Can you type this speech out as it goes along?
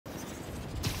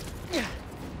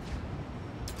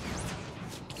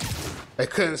They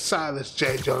couldn't silence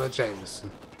J. Jonah Jameson.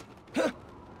 The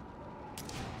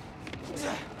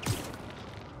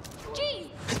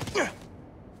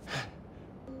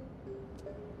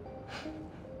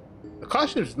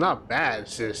costume's not bad,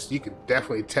 it's just you can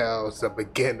definitely tell it's a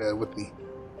beginner with the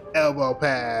elbow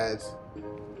pads.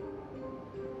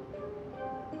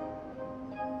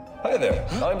 Hi there,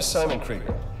 I'm Simon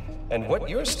Krieger, and what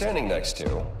you're standing next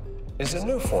to is a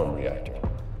new form reactor.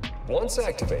 Once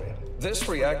activated, this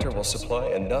reactor will supply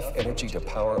enough energy to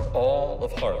power all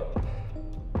of Harlem.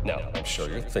 Now, I'm sure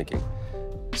you're thinking,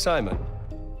 Simon,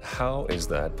 how is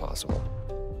that possible?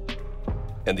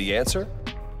 And the answer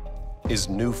is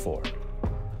new form.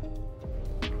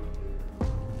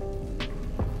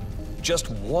 Just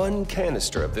one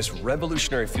canister of this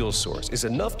revolutionary fuel source is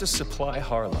enough to supply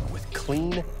Harlem with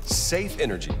clean, safe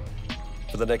energy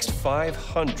for the next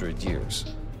 500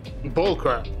 years.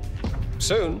 Bullcrap.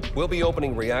 Soon, we'll be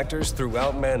opening reactors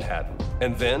throughout Manhattan,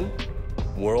 and then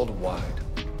worldwide.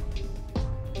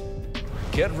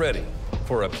 Get ready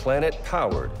for a planet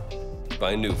powered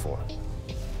by Nuform.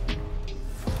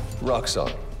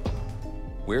 Roxanne,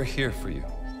 we're here for you.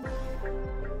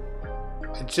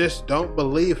 I just don't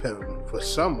believe him for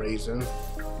some reason.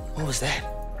 What was that?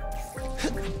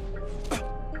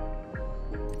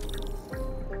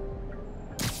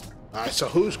 Alright, so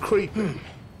who's creeping?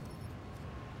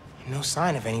 No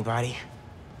sign of anybody.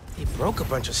 They broke a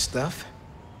bunch of stuff.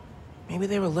 Maybe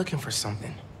they were looking for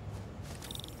something.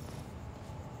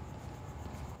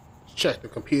 Check the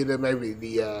computer, maybe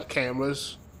the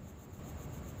cameras.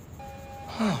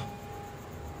 Huh.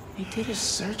 They did a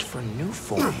search for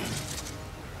Nuform.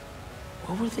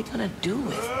 What were they gonna do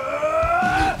with it?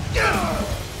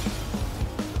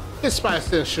 This spy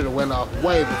still should have went off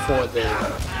way before then.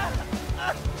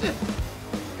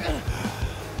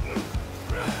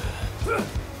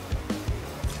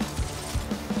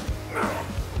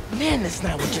 Man, this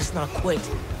night would just not quit.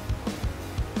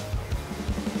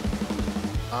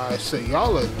 Alright, so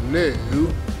y'all are new.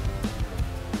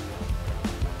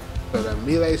 So the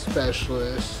melee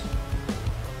specialist,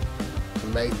 to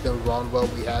make them vulnerable,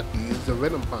 we have to use the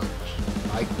rhythm punch.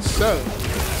 Like so.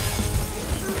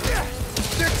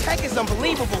 Their tech is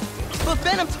unbelievable, but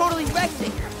Venom totally wrecked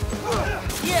it.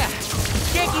 Yeah,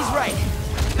 Yankee's right.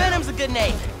 Venom's a good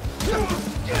name.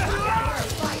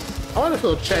 I wonder if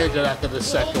he'll change it after the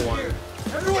second one.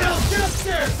 Everyone else, get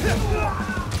upstairs!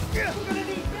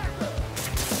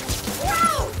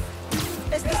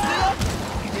 Is this Leo?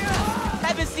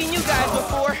 Haven't seen you guys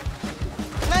before.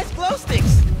 Nice glow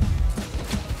sticks.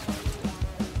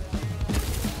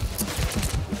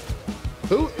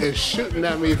 Who is shooting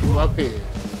at me from up here?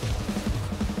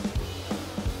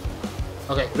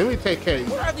 Okay, let me take care of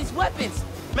you. What are these weapons?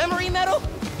 Memory metal?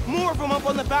 More of them up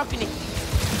on the balcony.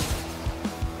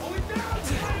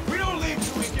 We don't leave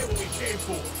till we get what we came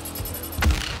for.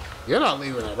 You're not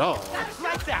leaving at all.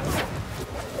 Lights out.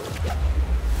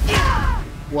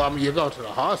 Well, I mean, you go to the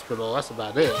hospital, that's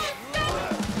about it.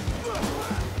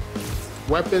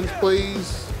 Weapons,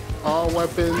 please. All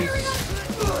weapons.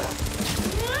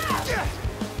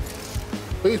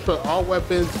 Please put all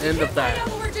weapons in the bag.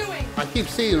 I keep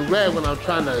seeing red when I'm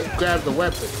trying to grab the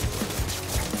weapon.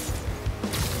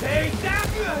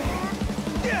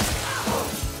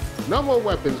 No more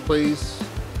weapons, please.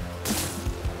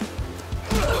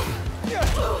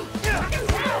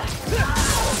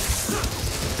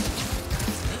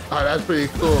 Oh, that's pretty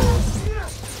cool.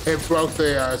 It broke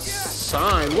the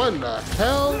sign. What in the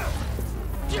hell?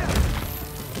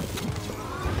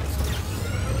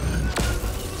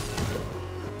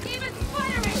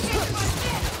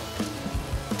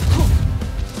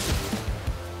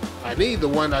 I need the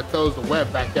one that throws the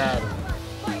web back at him.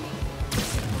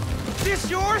 This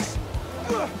yours?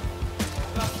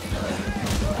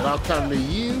 And I'll come to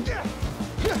you.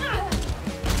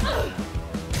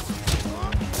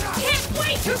 Can't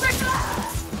wait to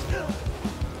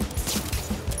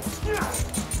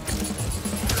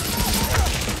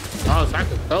Oh, so I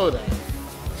can throw that.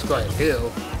 Let's go ahead and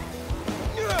heal.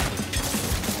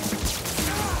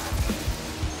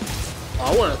 Oh, I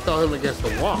want to throw him against the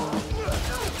wall.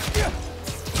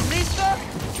 Lisa?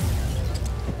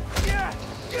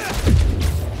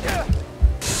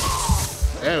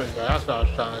 There we go. That's what I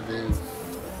was trying to do.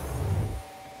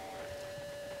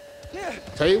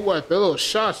 Tell you what, the little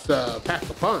shots pack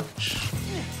a punch.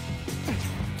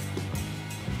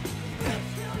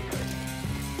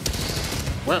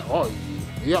 Where are you?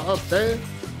 Y'all up there?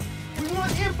 We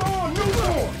want info on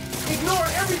Nuform. Ignore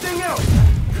everything else.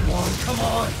 Come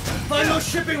on! Find those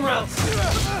shipping routes!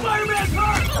 Spider-Man's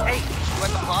hot! Hey, you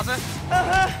at the plaza?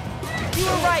 Uh-huh. You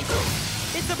were right.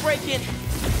 It's a break-in.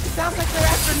 Sounds like they're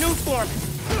after new form.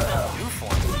 New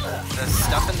form? The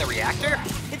stuff in the reactor?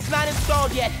 It's not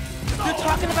installed yet. They're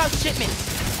talking about shipments.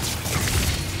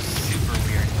 Super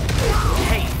weird.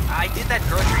 Hey, I did that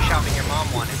grocery shopping your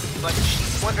mom wanted, but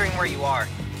she's wondering where you are.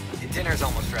 Dinner's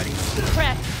almost ready.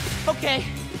 Crap. Okay,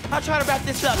 I'll try to wrap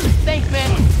this up. Thanks,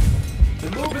 man.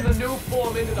 They're moving the new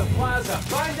form into the plaza.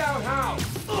 Find out how.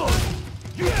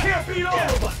 You can't beat all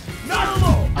of us. Not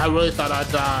alone. I really thought I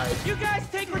died. You guys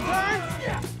take returns?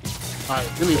 Alright,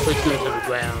 let me put you into the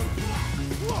ground.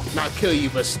 Not kill you,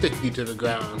 but stick you to the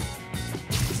ground.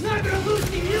 It's not gonna lose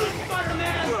to you,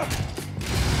 Spider-Man.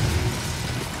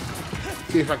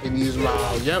 See if I can use my...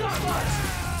 Yep.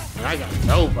 And I got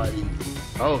nobody.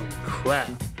 Holy crap.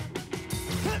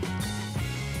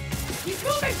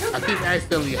 I keep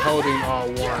accidentally holding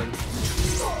R1.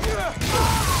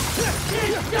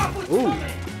 Ooh.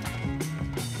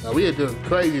 Now we are doing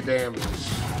crazy damage.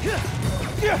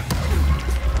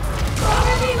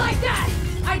 Don't be like that!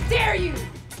 I dare you!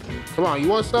 Come on, you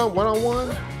want some?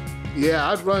 One-on-one? Yeah,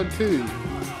 I'd run too.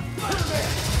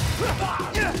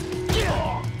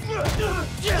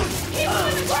 Keep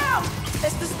on the ground!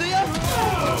 Esto es tuyo?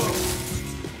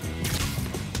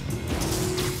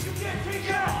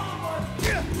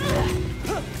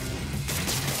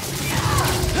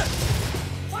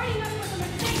 Fighting us was a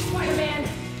mistake, Spider-Man!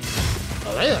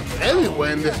 Oh, they are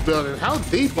everywhere in this building. How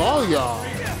deep are y'all?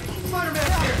 He's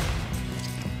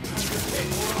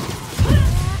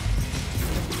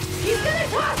gonna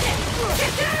toss it!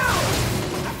 Get down!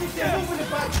 I think they're moving it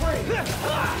by train.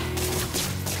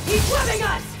 He's swimming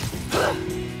us!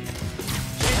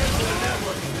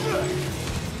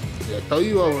 Yeah, throw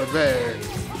you over there.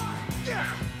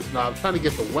 No, I'm trying to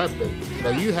get the weapon. Now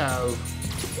you have...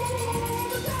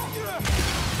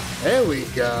 There we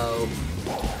go.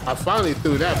 I finally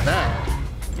threw that back.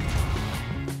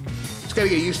 Just gotta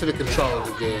get used to the controls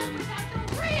again.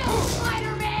 Real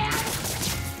Spider-Man!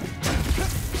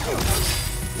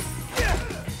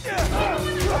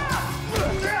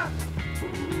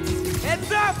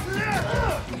 Heads up!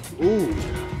 Ooh,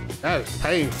 that is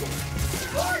painful.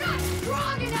 You're not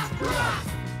strong enough for us!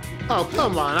 Oh,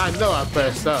 come on. I know I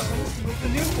pressed up.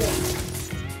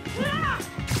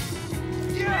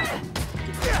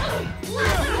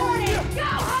 Last warning! Go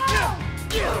home!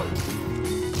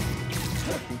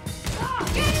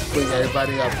 Bring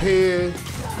everybody up here.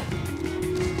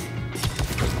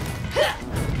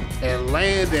 And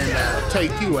land and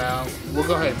take you out. We'll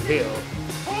go ahead and heal.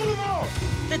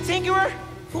 The Tinkerer?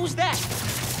 Who's that?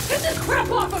 Get this crap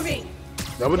off of me!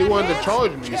 Nobody wanted to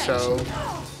charge me, so...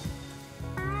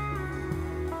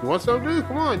 You want something, dude?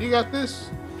 Come on, you got this.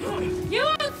 You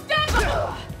won't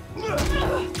stop!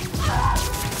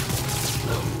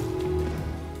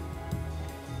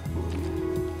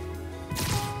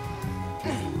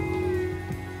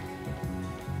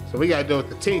 So we gotta deal with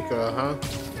the Tinker, huh?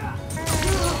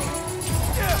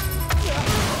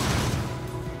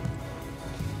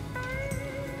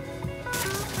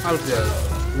 I was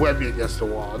just web you against the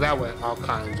wall. That went all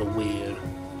kinds of weird.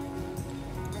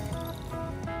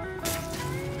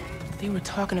 They were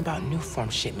talking about new form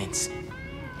shipments.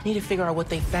 I need to figure out what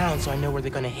they found so I know where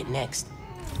they're gonna hit next.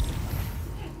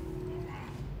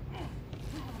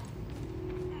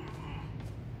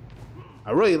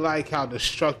 I really like how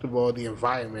destructible the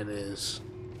environment is.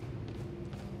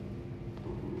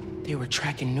 They were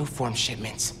tracking new form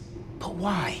shipments. But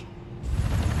why?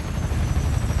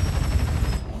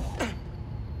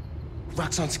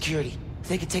 Rock's on security.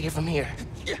 They can take it from here.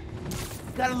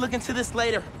 Gotta look into this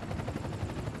later.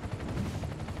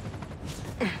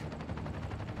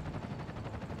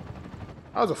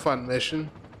 That was a fun mission.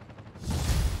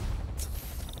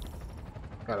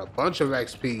 Got a bunch of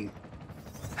XP.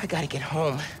 I gotta get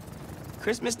home.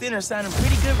 Christmas dinner's sounding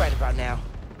pretty good right about now.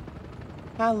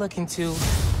 I'll look into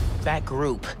that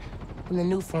group and the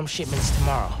new form shipments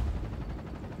tomorrow.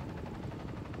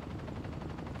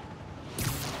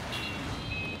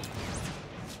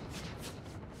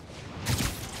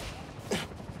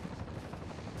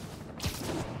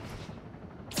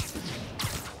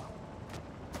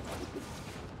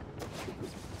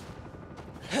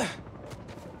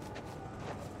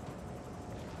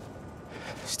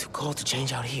 It's too cold to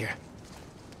change out here.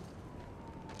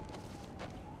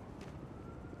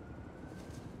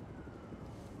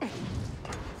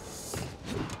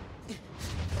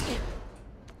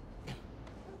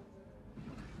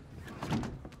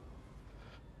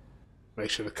 Make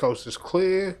sure the coast is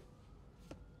clear.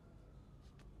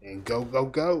 And go, go,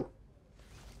 go.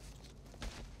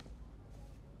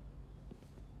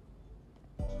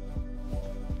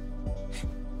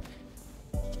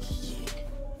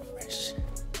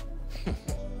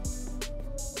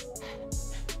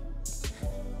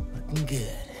 looking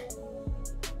good.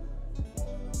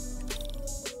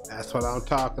 That's what I'm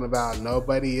talking about.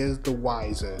 Nobody is the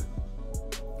wiser.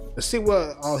 Let's see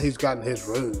what all he's got in his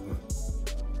room.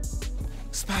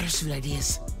 Spider suit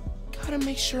ideas. Gotta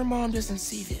make sure Mom doesn't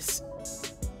see this.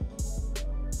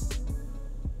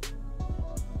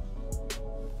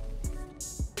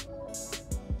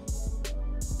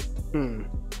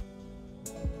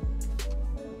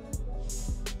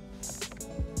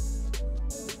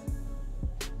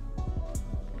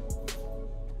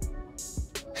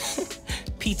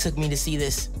 Pete took me to see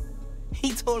this.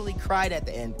 He totally cried at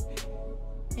the end.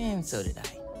 And so did I.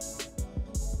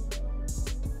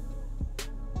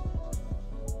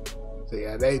 So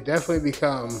yeah, they definitely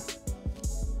become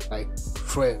like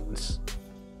friends.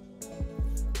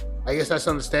 I guess that's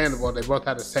understandable. They both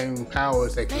have the same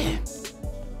powers. They can Man,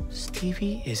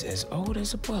 Stevie is as old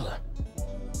as Abuela.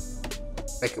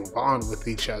 bond with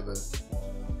each other.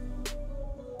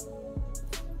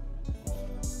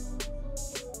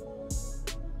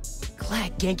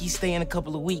 Glad Genki's staying a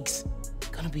couple of weeks.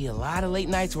 Gonna be a lot of late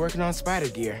nights working on spider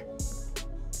gear.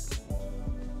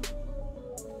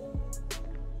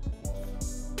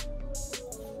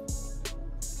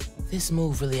 This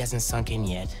move really hasn't sunk in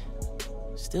yet.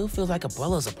 Still feels like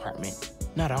Abuela's apartment,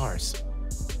 not ours.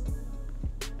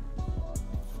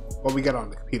 What we got on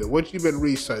the computer? What you been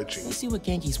researching? Let's see what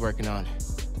Genki's working on.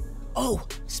 Oh,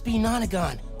 Speed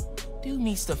Nonagon. Dude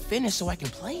needs to finish so I can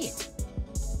play it.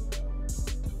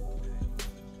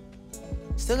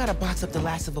 Still gotta box up the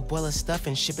last of Abuela's stuff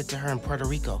and ship it to her in Puerto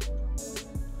Rico.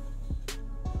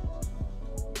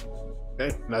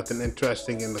 Okay, nothing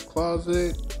interesting in the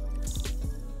closet.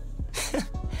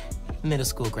 Middle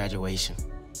school graduation.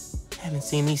 Haven't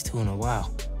seen these two in a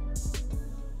while.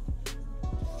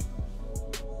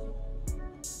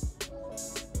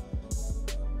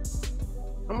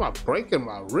 I'm not breaking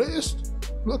my wrist.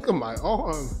 Look at my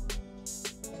arm.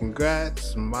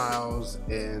 Congrats, Miles,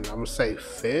 and I'm gonna say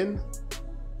Phin.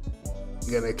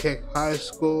 You're gonna kick high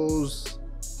schools.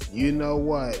 You know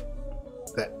what?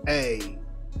 The A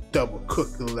double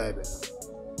cookie letter.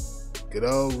 Good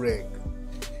old Rick.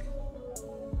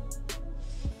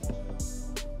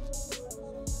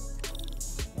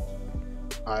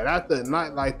 Alright, after a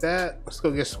night like that, let's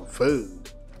go get some food.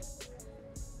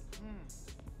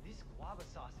 This guava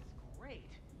sauce is great.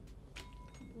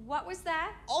 What was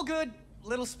that? All good.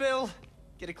 Little spill.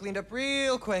 Get it cleaned up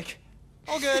real quick.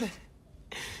 All good.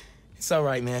 It's all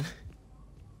right, man.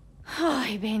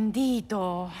 Ay,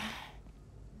 bendito.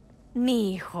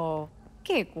 Mi hijo.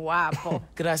 Qué guapo.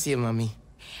 Gracias, mami.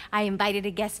 I invited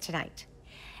a guest tonight.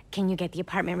 Can you get the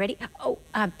apartment ready? Oh,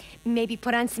 maybe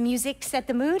put on some music, set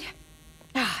the mood?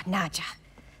 Ah, Naja.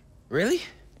 Really?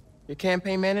 Your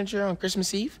campaign manager on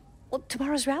Christmas Eve? Well,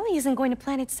 tomorrow's rally isn't going to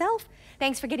plan itself.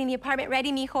 Thanks for getting the apartment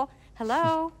ready, mijo.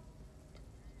 Hello?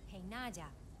 Hey, Naja.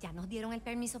 ¿Ya nos dieron el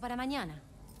permiso para mañana?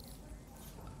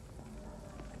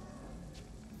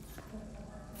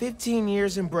 15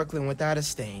 years in Brooklyn without a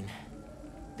stain.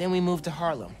 Then we moved to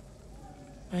Harlem.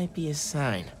 Might be a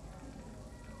sign.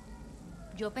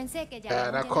 Yo pensé que ya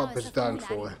Yeah, that habíamos llenado carpet's ese done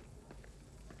formulario. for.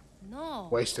 No.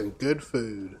 Wasting good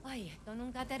food. Ay, esto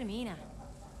nunca termina.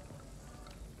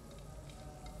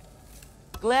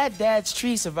 Glad Dad's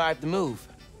tree survived the move.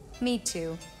 Me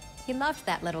too. He loved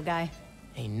that little guy.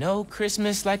 Ain't no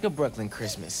Christmas like a Brooklyn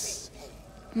Christmas.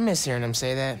 Miss hearing him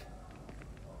say that.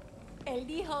 ¿Él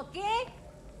dijo qué?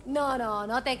 No, no,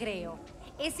 no te creo.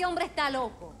 Ese hombre está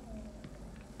loco.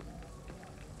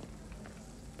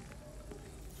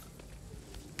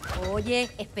 Oye,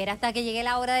 espera hasta que llegue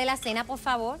la hora de la cena, por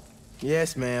favor.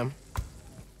 Yes, ma'am.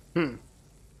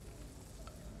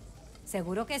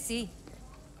 Seguro que sí.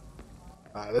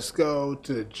 Alright, let's go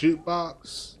to the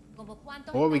jukebox. ¿Cómo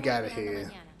cuántos What we estamos got esperando here?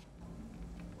 mañana?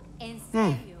 ¿En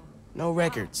serio? No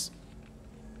records.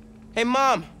 Hey,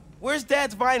 Mom, where's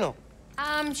Dad's vinyl?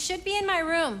 Should be in my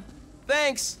room.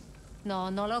 Thanks. No,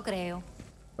 no lo creo.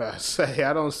 I say,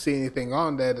 I don't see anything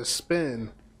on there to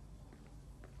spin.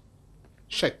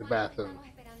 Check the bathroom. Estamos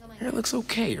esperando mañana. Hair looks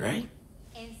okay, right?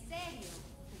 ¿En serio?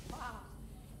 Wow.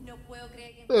 No puedo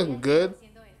creer que Looking good.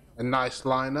 haciendo esto. A nice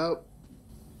lineup.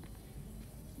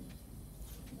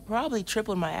 Probably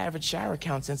tripled my average shower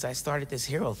count since I started this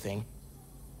hero thing.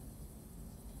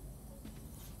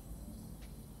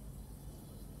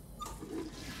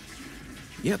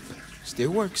 Yep,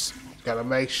 still works. Gotta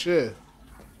make sure.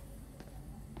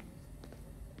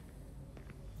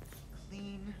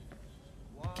 Clean.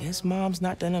 Guess Mom's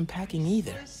not done unpacking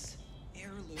either.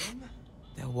 Heirloom.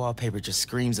 That wallpaper just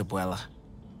screams Abuela.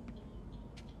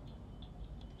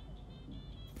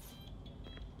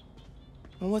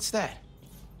 And what's that?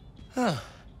 Huh.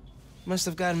 Must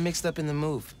have gotten mixed up in the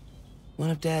move. One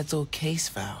of Dad's old case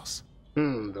files.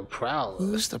 The Prowler.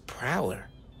 Who's the Prowler?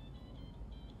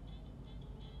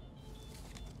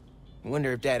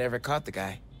 Wonder if Dad ever caught the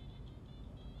guy.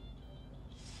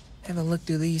 Haven't looked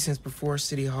through these since before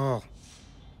City Hall.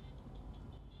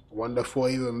 Wonder if we'll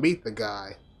even meet the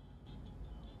guy.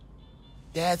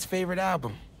 Dad's favorite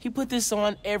album. He put this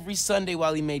on every Sunday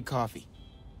while he made coffee.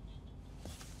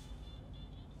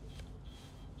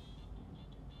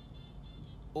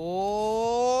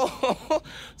 Oh,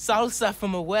 salsa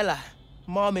from abuela.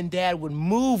 Mom and Dad would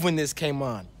move when this came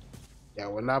on. Yeah,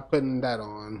 we're not putting that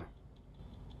on.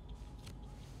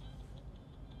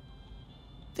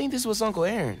 I think this was Uncle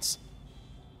Aaron's.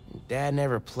 Dad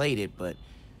never played it, but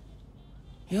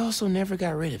he also never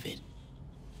got rid of it.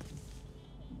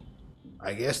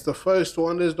 I guess the first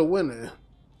one is the winner.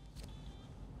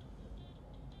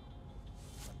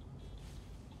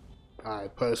 I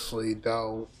personally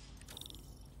don't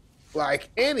like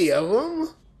any of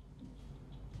them.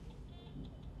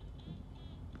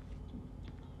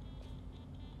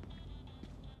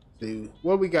 See,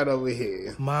 what we got over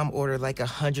here? Mom ordered like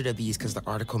 100 of these because the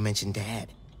article mentioned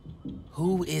Dad.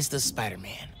 Who is the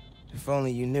Spider-Man? If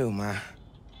only you knew, Ma.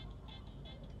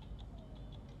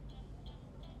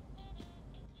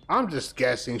 I'm just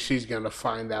guessing she's gonna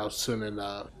find out soon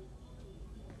enough.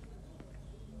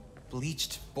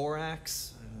 Bleached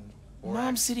borax.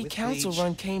 Mom's city with council bleach.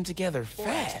 run came together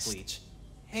Borax fast. bleach.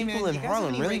 Hey People man, in you guys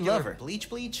Harlem have any really regular love her.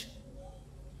 Bleach?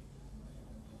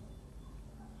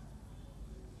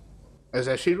 As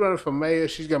if she's running for mayor,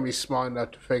 she's gonna be smart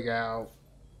enough to figure out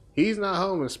he's not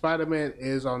home and Spider-Man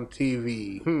is on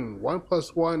TV. 1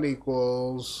 + 1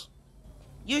 equals.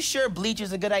 You sure bleach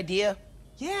is a good idea?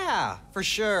 Yeah, for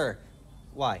sure.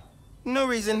 Why? No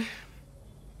reason.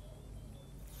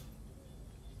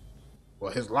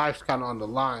 Well, his life's kind of on the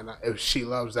line if she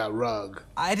loves that rug.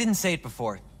 I didn't say it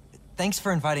before. Thanks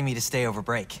for inviting me to stay over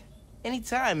break.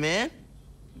 Anytime, man.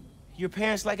 Your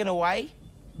parents like in Hawaii?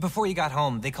 Before you got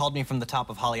home, they called me from the top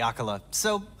of Haleakala,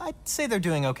 so I'd say they're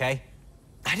doing okay.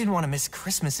 I didn't want to miss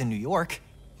Christmas in New York.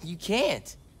 You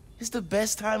can't. It's the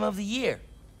best time of the year.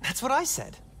 That's what I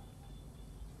said.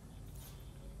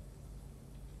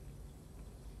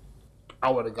 I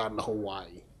would have gotten to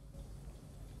Hawaii.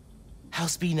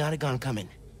 How's Speed Notagon coming?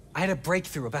 I had a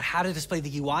breakthrough about how to display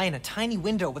the UI in a tiny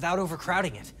window without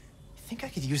overcrowding it. I think I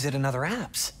could use it in other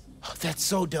apps. Oh, that's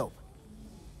so dope.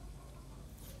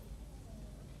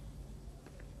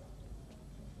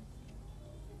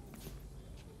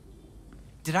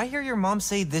 Did I hear your mom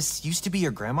say this used to be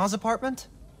your grandma's apartment?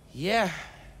 Yeah.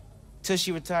 Till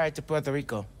she retired to Puerto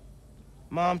Rico.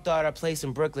 Mom thought our place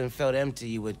in Brooklyn felt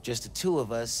empty with just the two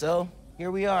of us, so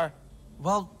here we are.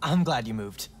 Well, I'm glad you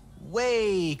moved.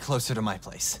 Way closer to my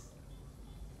place.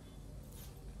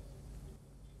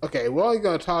 Okay, we're only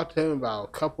gonna talk to him about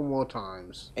a couple more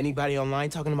times. Anybody online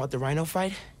talking about the Rhino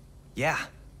fight? Yeah,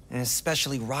 and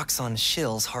especially Roxxon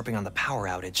shills harping on the power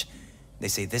outage. They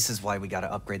say this is why we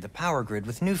gotta upgrade the power grid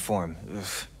with Newform.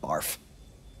 Ugh, barf.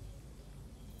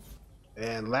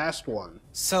 And last one.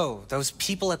 So, those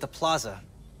people at the plaza,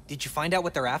 did you find out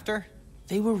what they're after?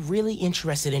 They were really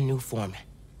interested in Newform.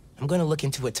 I'm gonna look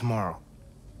into it tomorrow.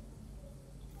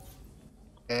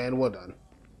 And we're done.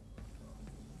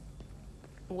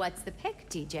 What's the pick,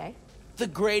 DJ? The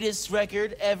greatest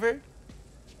record ever?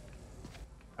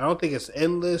 I don't think it's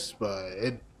endless, but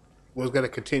it was gonna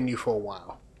continue for a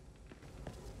while.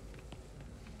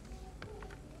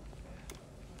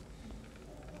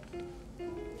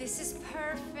 This is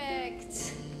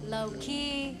perfect. Low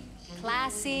key,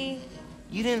 classy.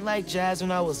 You didn't like jazz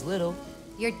when I was little.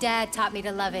 Your dad taught me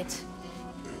to love it.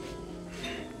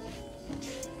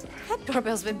 That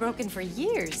doorbell's been broken for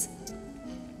years.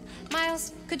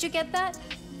 Miles, could you get that?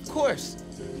 Of course.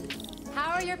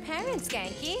 How are your parents,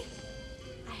 Genki?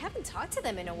 I haven't talked to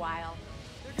them in a while.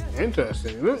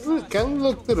 Interesting. Can we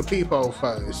look through the peephole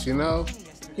first, you know?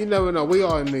 You never know. We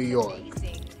are in New York.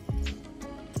 Amazing.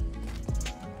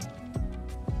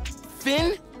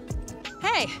 Phin?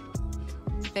 Hey,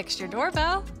 fixed your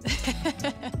doorbell.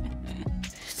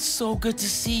 It's so good to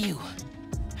see you.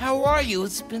 How are you?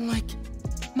 It's been like...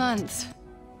 Months.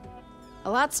 A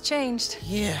lot's changed.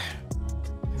 Yeah,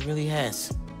 it really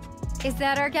has. Is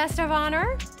that our guest of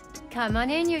honor? Come on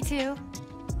in, you two.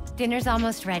 Dinner's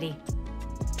almost ready.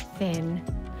 Phin,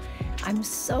 I'm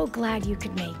so glad you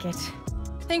could make it.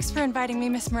 Thanks for inviting me,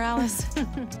 Miss Morales.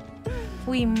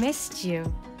 We missed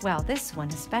you. Well, this one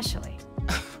especially.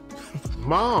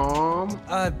 Mom!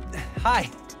 Hi.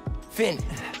 Phin,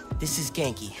 this is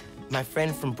Genki, my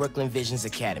friend from Brooklyn Visions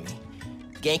Academy.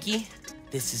 Genki,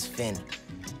 this is Phin.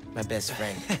 My best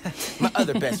friend. My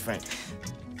other best friend.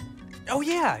 Oh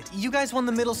yeah, you guys won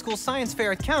the middle school science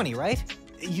fair at County, right?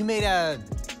 You made a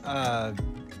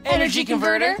Energy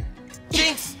converter?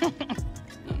 Jinx!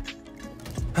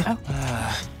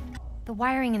 The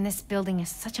wiring in this building is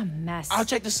such a mess. I'll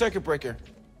check the circuit breaker.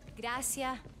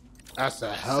 Gracias. That's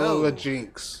a hell of a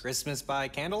jinx. Christmas by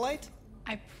candlelight?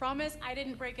 I promise I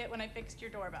didn't break it when I fixed your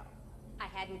doorbell. I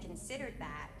hadn't considered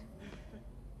that.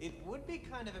 It would be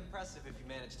kind of impressive if you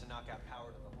managed to knock out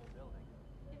power to the whole building.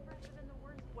 Impressive in the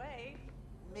worst way.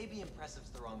 Maybe impressive's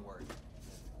the wrong word.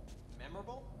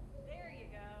 Memorable? There you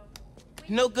go.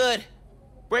 No good.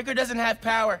 Breaker doesn't have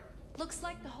power. Looks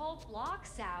like the whole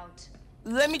block's out.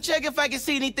 Let me check if I can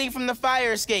see anything from the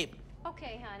fire escape.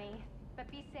 Okay, honey, but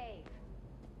be safe.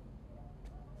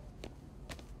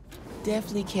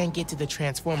 Definitely can't get to the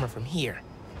transformer from here.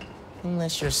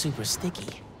 Unless you're super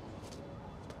sticky.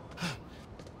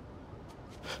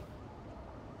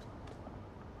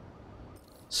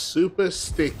 Super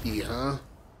sticky, huh?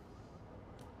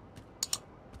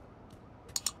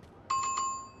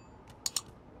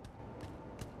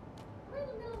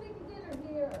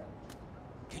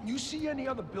 Can you see any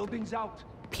other buildings out?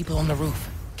 People on the roof.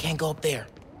 Can't go up there.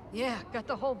 Yeah, got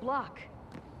the whole block.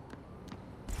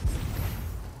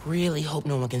 Really hope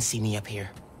no one can see me up here.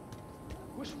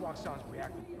 Wish Roxxon's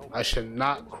reactor would open. I should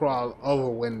not crawl over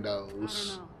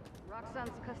windows.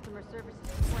 Roxxon's customer service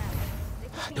is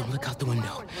crap. Don't look out the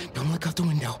window. Don't look out the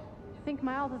window. Think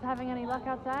Miles is having any luck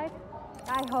outside?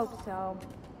 I hope so.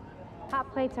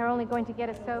 Hot plates are only going to get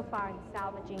us so far in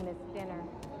salvaging this dinner.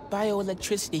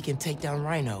 Bioelectricity can take down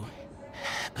Rhino.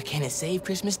 But can it save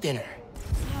Christmas dinner?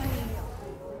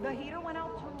 The heater went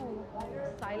out too.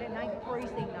 Silent night,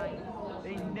 freezing night.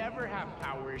 They never have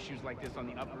power issues like this on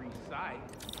the Upper East Side.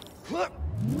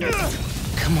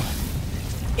 Come on.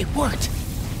 It worked.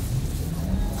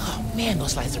 Oh man,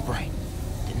 those lights are bright.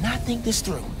 Did not think this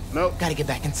through. Nope. Gotta get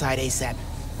back inside ASAP.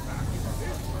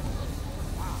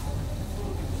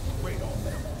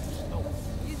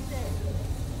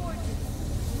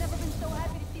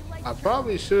 I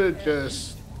probably should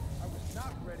just...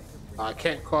 I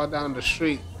can't call down the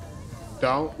street.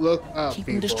 Don't look up, Keep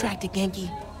people. him distracted,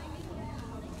 Genki.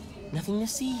 Nothing to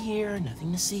see here,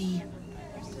 nothing to see.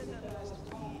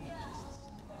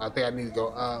 I think I need to go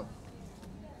up.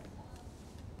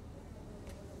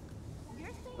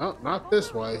 No, not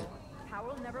this way. Power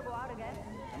will never go out again.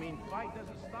 I mean, fight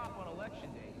doesn't stop on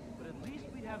election day, but at least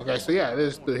we'd have... Okay, so yeah, it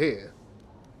is through here.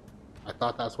 I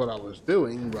thought that's what I was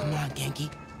doing, but... Come on,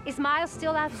 Genki. Is Miles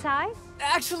still outside?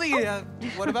 Actually,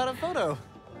 what about a photo?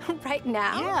 Right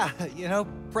now? Yeah, you know,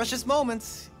 precious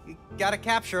moments. You gotta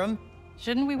capture them.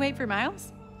 Shouldn't we wait for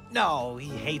Miles? No, he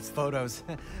hates photos.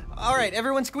 All right,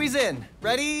 everyone squeeze in.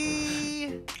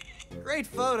 Ready? Great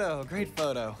photo, great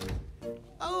photo.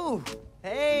 Oh,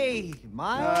 hey,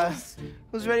 Miles.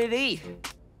 Who's ready to eat?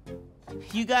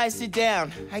 You guys sit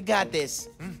down. I got this.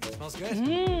 Smells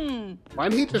good. Why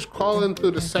didn't he just crawl in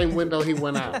through the same window he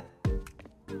went out?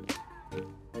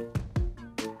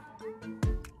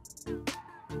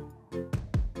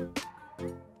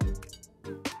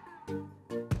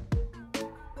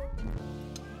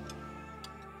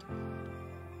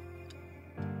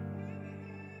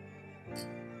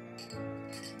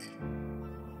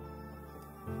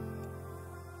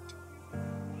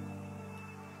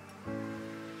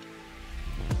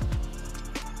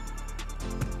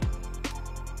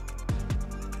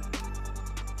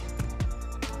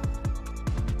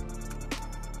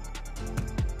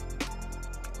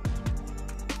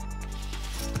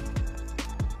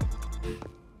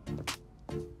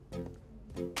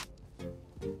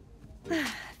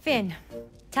 Phin,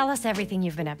 tell us everything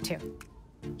you've been up to.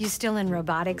 You still in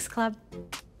robotics club?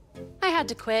 I had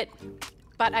to quit,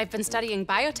 but I've been studying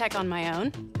biotech on my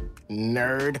own.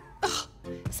 Nerd.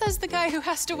 Says the guy who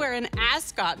has to wear an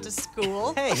ascot to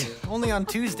school. Hey, only on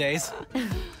Tuesdays.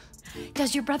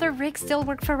 Does your brother Rick still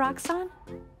work for Roxxon?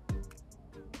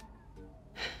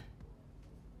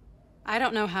 I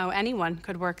don't know how anyone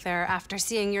could work there after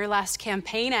seeing your last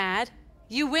campaign ad.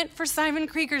 You went for Simon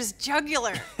Krieger's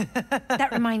jugular.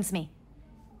 That reminds me.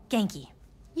 Genki,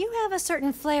 you have a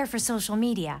certain flair for social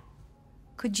media.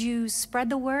 Could you spread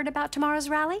the word about tomorrow's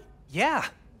rally? Yeah,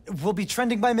 we'll be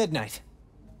trending by midnight.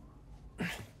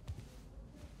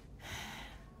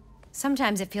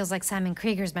 Sometimes it feels like Simon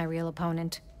Krieger's my real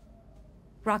opponent.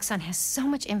 Roxxon has so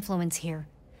much influence here,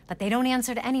 but they don't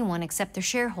answer to anyone except their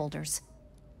shareholders.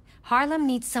 Harlem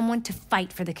needs someone to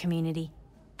fight for the community.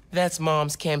 That's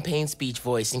Mom's campaign speech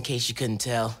voice, in case you couldn't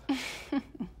tell.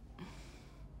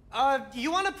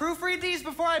 You want to proofread these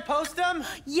before I post them?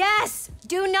 Yes!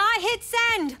 Do not hit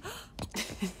send!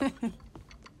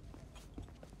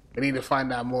 We need to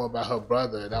find out more about her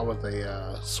brother. That was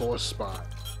a sore spot.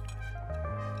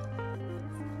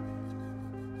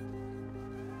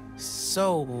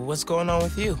 So, what's going on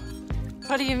with you?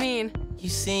 What do you mean? You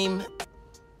seem,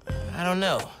 I don't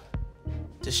know,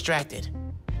 distracted.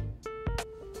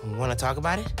 Want to talk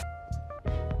about it?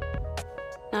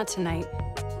 Not tonight.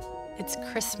 It's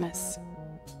Christmas.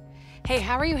 Hey,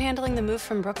 how are you handling the move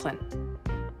from Brooklyn?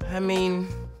 I mean,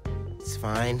 it's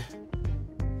fine.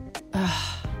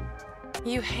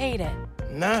 You hate it.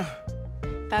 Nah.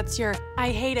 That's your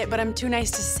I hate it, but I'm too nice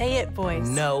to say it voice.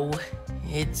 No,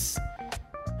 it's...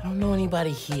 I don't know anybody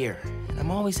here, and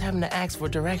I'm always having to ask for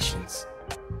directions.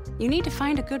 You need to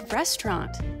find a good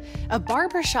restaurant, a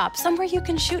barber shop, somewhere you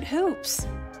can shoot hoops.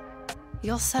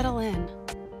 You'll settle in.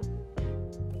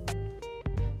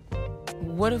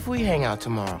 What if we hang out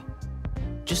tomorrow?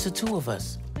 Just the two of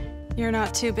us. You're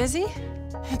not too busy?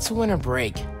 It's winter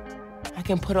break. I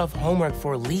can put off homework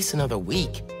for at least another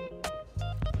week.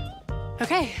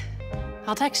 Okay,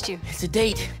 I'll text you. It's a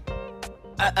date.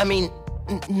 I mean,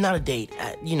 not a date.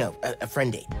 You know, a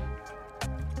friend date.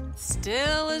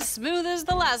 Still as smooth as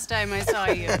the last time I saw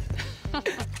you.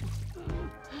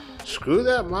 Screw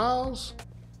that, Miles.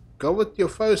 Go with your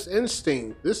first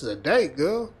instinct. This is a date,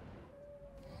 girl.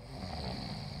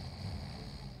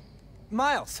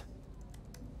 Miles!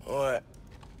 What?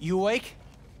 You awake?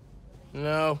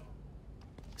 No.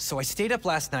 So I stayed up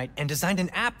last night and designed an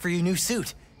app for your new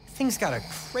suit. Thing's got a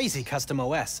crazy custom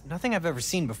OS, nothing I've ever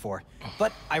seen before.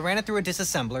 But I ran it through a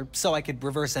disassembler so I could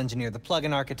reverse engineer the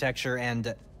plugin architecture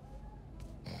and...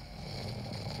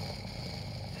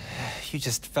 You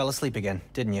just fell asleep again,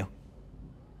 didn't you?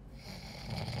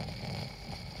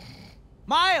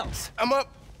 Miles! I'm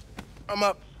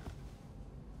up.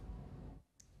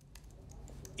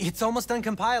 It's almost done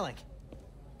compiling.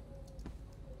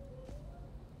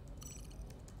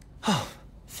 Oh,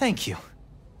 thank you.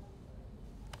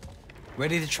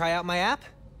 Ready to try out my app?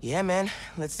 Yeah, man.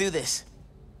 Let's do this.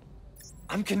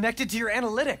 I'm connected to your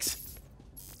analytics.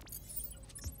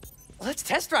 Let's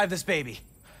test drive this baby.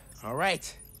 All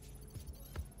right.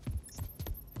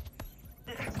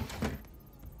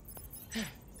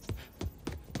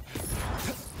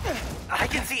 I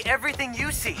can see everything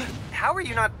you see. How are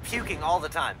you not puking all the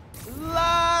time?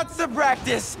 Lots of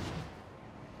practice.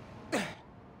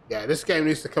 Yeah, this game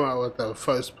needs to come out with a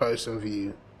first-person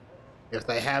view, if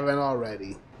they haven't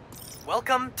already.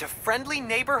 Welcome to Friendly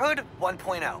Neighborhood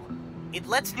 1.0. It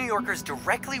lets New Yorkers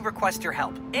directly request your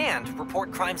help and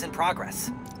report crimes in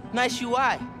progress. Nice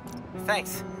UI.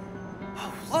 Thanks.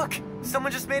 Oh, look!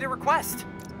 Someone just made a request.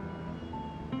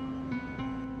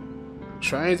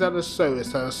 Trains out of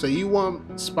service, huh? So you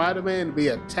want Spider-Man to be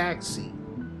a taxi?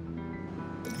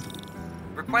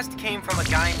 Request came from a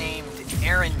guy named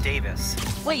Aaron Davis.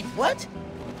 Wait, what?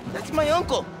 That's my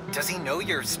uncle. Does he know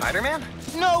you're Spider-Man?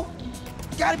 No.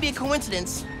 Gotta be a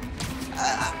coincidence.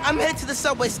 I'm headed to the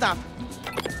subway stop.